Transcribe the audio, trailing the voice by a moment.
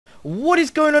What is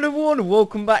going on, everyone?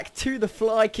 Welcome back to the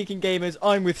Fly Kicking Gamers.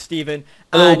 I'm with Steven.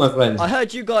 Hello, my friend. I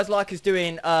heard you guys like us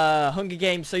doing Hunger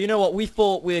Games, so you know what? We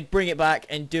thought we'd bring it back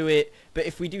and do it. But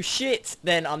if we do shit,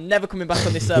 then I'm never coming back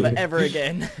on this server ever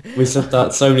again. We said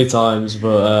that so many times,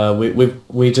 but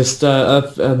we just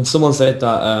someone said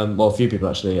that well, a few people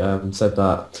actually said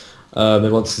that they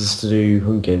wanted us to do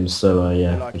Hunger Games, so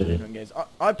yeah. I like doing Hunger Games.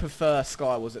 I prefer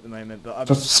Skywars at the moment, but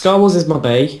Star Wars is my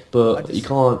bae, but you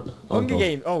can't. Hunger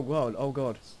Games. Oh god, oh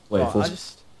god. Wait, right,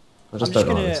 I'm just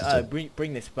gonna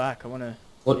bring this back. I wanna.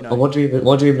 What, you know, what do you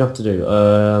even have to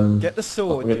do? get the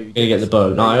sword, I'm dude. gonna get the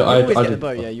bow. No, I get the did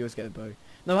bow. Yeah, you always get the bow.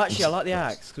 No, actually, I like the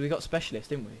axe because we got specialist,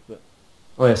 didn't we? But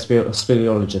oh yeah,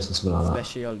 speleologist or something like that.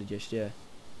 Speciologist, yeah.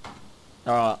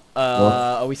 Alright,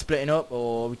 are we splitting up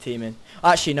or are we teaming?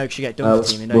 Actually, no, because you get double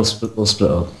teaming, don't you? We'll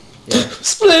split up. Yeah.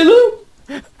 Split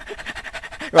up!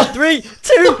 Right, 3, 2,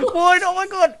 1, oh my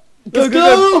god! Go, Let's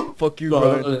go! go! Fuck you, Bro,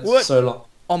 bro. it's What? so long.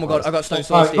 Oh my god, I got stone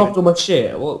sword, I knocked Steven. all my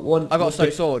shit. What? I got a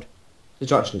stone sword.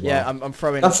 Did you actually? Yeah, Wow. I'm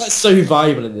throwing... That's like so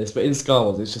valuable in this, but in Star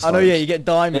Wars it's just I know, like, yeah, you get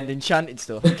diamond, enchanted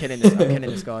stuff. I'm killing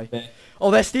this guy. Yeah. Oh,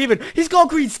 there's Steven! He's got a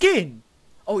green skin!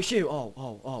 Oh, it's you.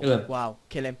 Oh, Kill him. wow.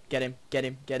 Kill him, get him.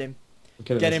 I'm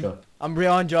Get killing this him. guy. I'm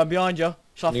behind you.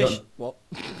 Shall I You fish? got- What?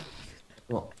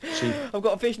 What? Sheep. I've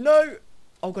got a fish. No!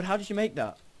 Oh god, how did you make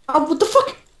that? Oh, what the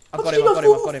fuck? I've How got did him, you I've not got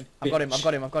him, fall? I've got him, I've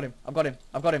got him, I've got him, I've got him,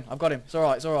 I've got him, I've got him. It's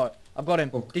alright. I've got him.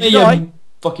 Did you Hey, die?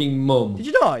 Fucking mum. Did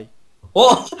you die?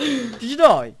 What? Did you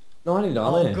die? No, I didn't die.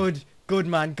 Oh, good. Good,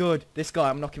 man, good. This guy,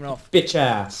 I'm knocking him off. Bitch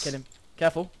ass. Kill him.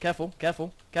 Careful.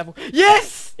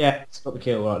 Yes! Yeah, it's got the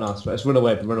kill. Right, nice. Let's run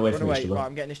away. Run away Run from away. each Right, other.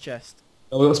 I'm getting his chest.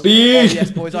 Oh, we got Oh, speed.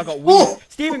 yes, boys, I got Oh! weed.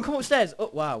 Steven, come upstairs. Oh,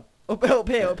 wow. Up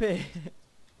here.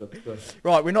 Good.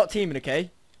 Right, we're not teaming, okay?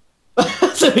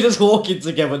 So we just walking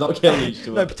together, not killing each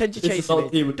other. No, pretend you're This is chasing not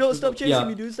me. team- Don't stop chasing Yeah.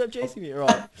 me, dude. Stop chasing me.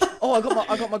 Right. Oh, I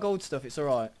got my gold stuff. It's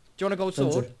alright. Do you want a gold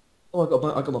sword? Oh, I got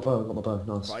my bow.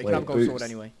 Nice. Right, you Wait, can have gold boots. sword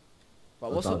anyway.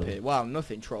 Right, what's I've up done it. here? Wow,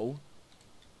 nothing, troll.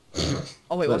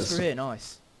 Oh wait, what's Let's- through here?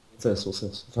 Nice. What's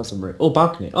this? I've had some Oh,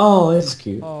 balcony. Oh, this is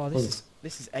cute. Oh, this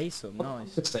is awesome.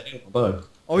 Nice. Could stay with my bow.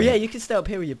 Oh yeah, you can stay up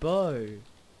here with your bow.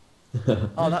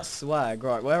 Oh, that's swag.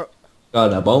 Right, where?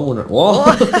 Got a bone.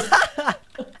 What?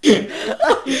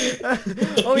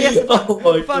 Oh yes, Oh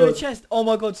my I found a God. chest. Oh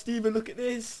my god, Steven, look at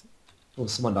this. Oh,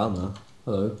 someone down there.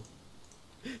 Hello.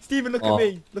 Steven, look Oh. at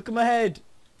me. Look at my head.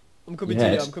 I'm coming Your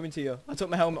to you. head? I'm coming to you. I took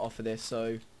my helmet off for this,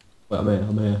 so. Wait,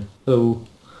 I'm here. Hello.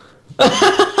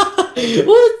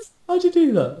 What? How'd you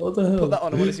do that? What the hell? Put that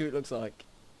on. I want to see what it looks like.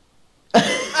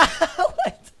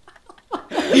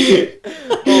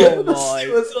 Oh my.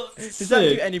 Does that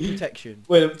do any protection?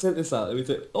 Wait, let me take this out. Let me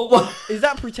take... Oh my... Is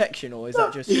that protection or is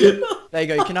that just... There you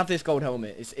go, you can have this gold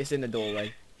helmet. It's in the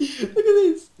doorway. Look at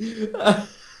this.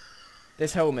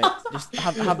 This helmet. Just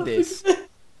have this.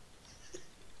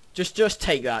 Just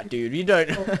take that, dude. You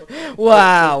don't...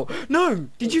 Wow. No!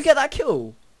 Did you get that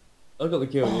kill? I got the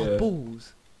kill, Oh, yeah.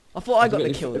 balls. I thought I got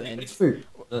the kill then. It's food.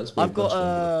 That's I've got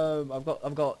food.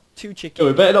 I've got 2 Yeah, we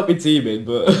chickens. better not be teaming,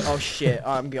 but... Oh shit,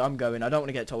 I'm going. I don't want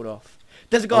to get told off.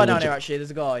 There's a guy down here actually,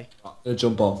 there's a guy. I'm gonna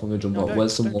jump off. No,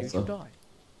 Where's some don't, water? you'll die. I'm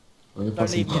gonna Don't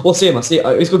pass leave him. me. Oh, see him. I see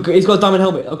it. He's got a diamond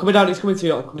helmet. I'm coming down. He's coming to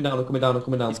you. I'm coming down.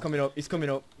 He's coming up. He's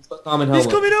got a diamond helmet. He's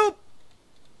coming up!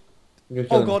 I'm gonna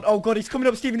kill him. Oh god, he's coming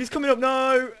up, Steven, he's coming up,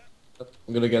 no!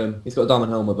 I'm gonna get him. He's got a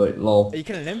diamond helmet, but lol. Are you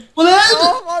killing him? Well, then!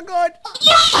 Oh my god!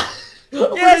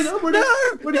 I'm Yes! running, I'm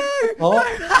No! running. No!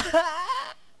 Oh.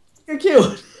 Get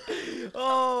killed.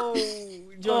 Oh!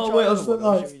 Oh wait, I'm still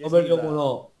alive. I'm only on one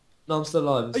heart. No, I'm still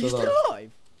alive. Are you still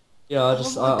alive? Yeah, I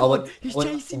just. Oh my I god, went. he's I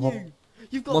went- chasing you!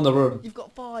 You've I'm on got the run. You've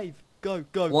got 5. Go,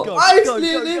 What? go, I go, still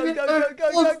go, live go, in-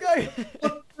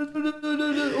 go.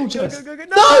 Oh, Go, chest. go, go,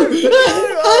 no!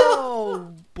 No!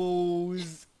 Oh,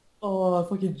 balls. Oh, I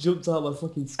fucking jumped out of my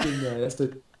fucking skin there. That's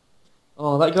the.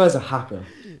 Oh, that guy's a hacker.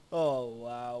 Oh,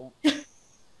 wow.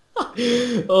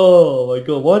 Oh my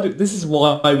god, this is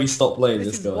why we stopped playing This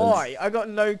this, is guys. why I got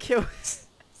no kills.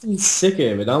 He's sick of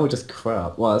him, and now we're just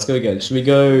crap. Right, let's go again. Should we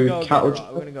go Go cattle? again,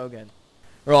 right, we're gonna go again.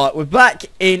 Right, we're back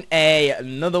in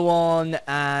another one,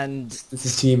 and This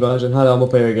is team version. Hello, I'm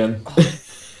up here again.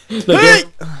 Look, hey!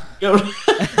 go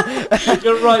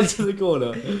right to the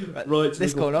corner. Right to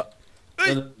This the corner.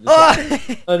 No, no, Ah!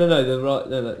 oh, no, the right,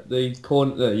 no, the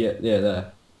corner. No, yeah,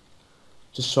 there.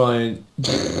 Just try and.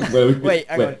 Wait,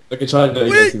 hang on. Okay, try and go.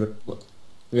 Wait. I'm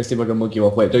gonna see if I can mug you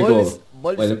off. Wait, don't go. Balls,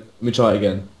 balls. Wait, let me try it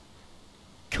again.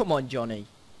 Come on, Johnny.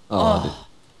 Oh,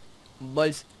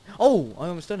 Balls. Oh, I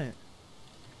almost done it.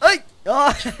 Hey!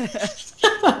 Ah! I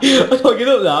can't get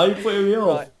up now. You're putting me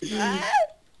off. Right.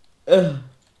 Ugh.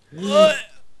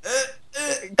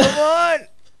 Come on!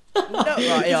 No,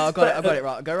 right, yeah, I got it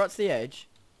right. Go right to the edge.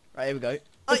 Right, here we go.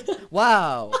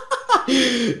 Wow.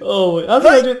 Oh, how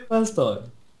did I do it the first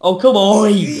time? Oh, come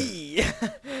on!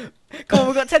 Come on,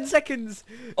 we've got 10 seconds.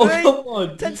 Oh, Three, come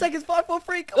on! 10 seconds, 5, 4,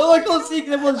 3. Come Oh, on. I can't see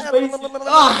everyone's faces!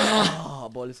 Ah! Oh,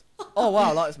 boys. Oh, wow,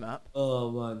 I like this map.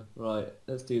 Oh, man. Right,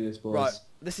 let's do this, boys. Right,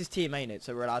 this is team, ain't it?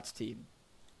 So we're allowed to team.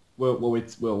 Yeah,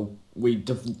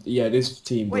 it is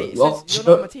team. Wait, it well, says you're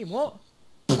not on my team. What?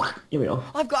 Here we are.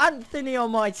 I've got Anthony on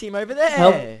my team over there.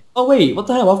 Help. Oh, wait, what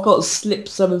the hell? I've got Slip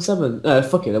 77.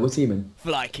 Fuck it, we're teaming.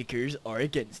 Fly kickers are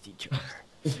against each other.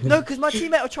 No, because my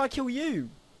teammate will try to kill you.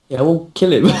 Yeah, we'll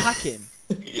kill him. I'll hack him.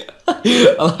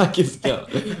 I'll hack his gun.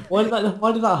 Why did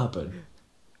that happen?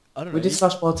 I don't know. We just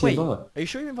slashed my team Wait, by. are you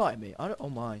sure you invited me? I don't. Oh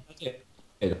my. Yeah.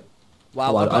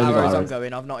 Wow, Oh, I've I got only got arrows. I'm arrows.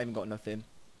 going. I've not even got nothing.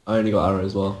 I only got arrow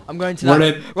as well. I'm going to Run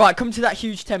that. in. Right, come to that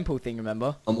huge temple thing.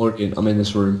 Remember? I'm working. I'm in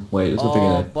this room. Wait, there's nothing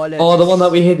in it. bollocks. Oh, the one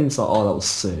that we hid inside. Oh, that was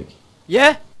sick.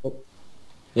 Yeah.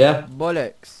 Yeah?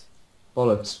 Bollocks.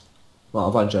 Bollocks. Right,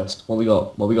 I've had chest. What we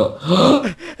got? What we got?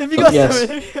 Have you got Yes.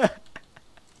 something?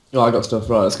 Oh, I got stuff.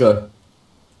 Right, let's go.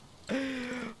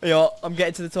 Yeah, I'm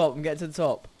getting to the top. I'm getting to the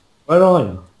top. Where are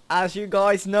you? As you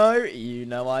guys know, you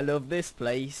know I love this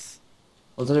place.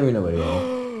 I don't even know where you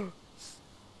are.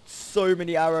 So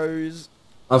many arrows.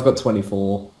 I've got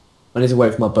 24. I need to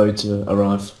wait for my bow to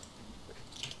arrive.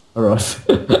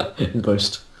 In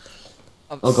post.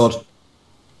 Oh god.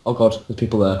 Oh god, there's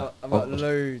people there. I've got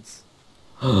loads.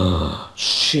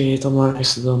 Shit, I'm right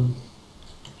next to them.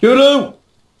 YOLO!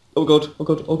 Oh god, oh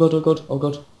god, oh god, oh god, oh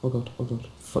god, oh god, oh god.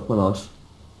 Fuck my life.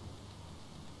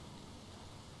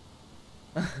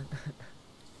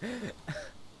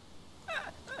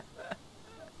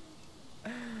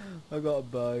 I got a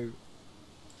bow.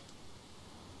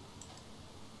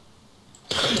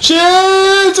 Shit!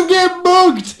 I'm getting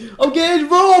mugged! I'm getting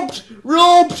robbed!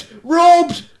 Robbed!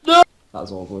 Robbed! No!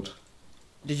 That's awkward.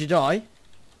 Did you die?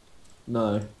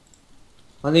 No.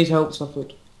 I need help,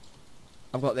 Stafford.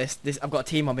 I've got this. I've got a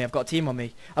team on me. I've got a team on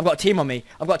me. I've got a team on me.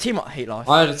 I've got a team on. Hate life.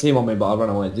 I had a team on me, but I ran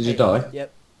away. Did you Hate die? life.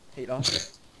 Yep. Hate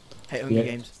life. Hate Hunger Yeah.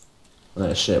 Games.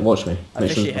 No, shit, watch me. I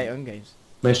officially hate Hunger Games.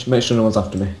 Make sure no one's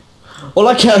after me. All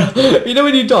I care, you know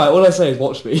when you die, all I say is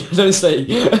watch me. I don't say,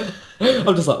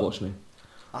 I'm just like, watch me.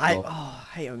 I Oh.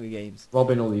 hate Hunger Games.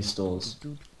 Robbing all these stores.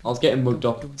 I was getting mugged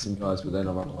off with some guys, but then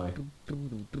I ran away.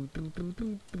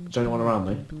 Is there anyone around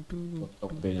me?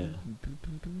 Stop being here.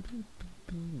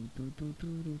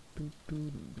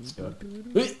 Let's go.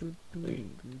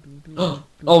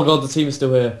 Oh god, the team is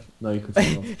still here. No, you can fuck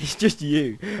off. It's just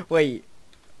you. Wait.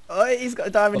 Oh, he's got a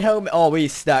diamond helmet. Oh,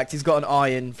 he's stacked. He's got an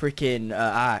iron freaking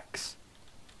axe.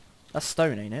 That's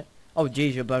stone, ain't it? Oh,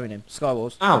 jeez, you're blowing him.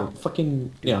 Skywars. Ow,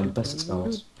 fucking, yeah, I'm the best at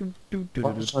Skywars.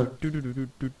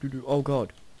 Oh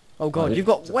god. Oh god, Right. you've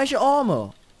got... Where's your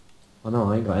armour? I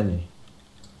know, I ain't got any.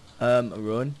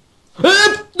 Run.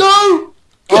 No!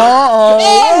 Oh!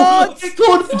 Oh,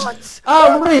 God! What?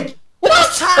 Oh, Rick!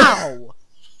 What? How?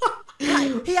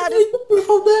 He had a...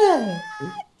 from there!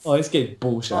 Oh, it's getting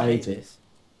bullshit, I hate it. this.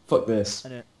 Fuck this. I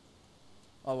know.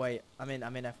 Oh wait, I'm in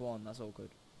F1, that's all good.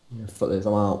 Yeah, fuck this,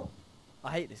 I'm out.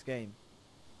 I hate this game.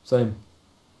 Same.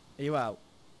 Are you out?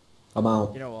 I'm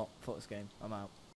out. You know what? Fuck this game. I'm out.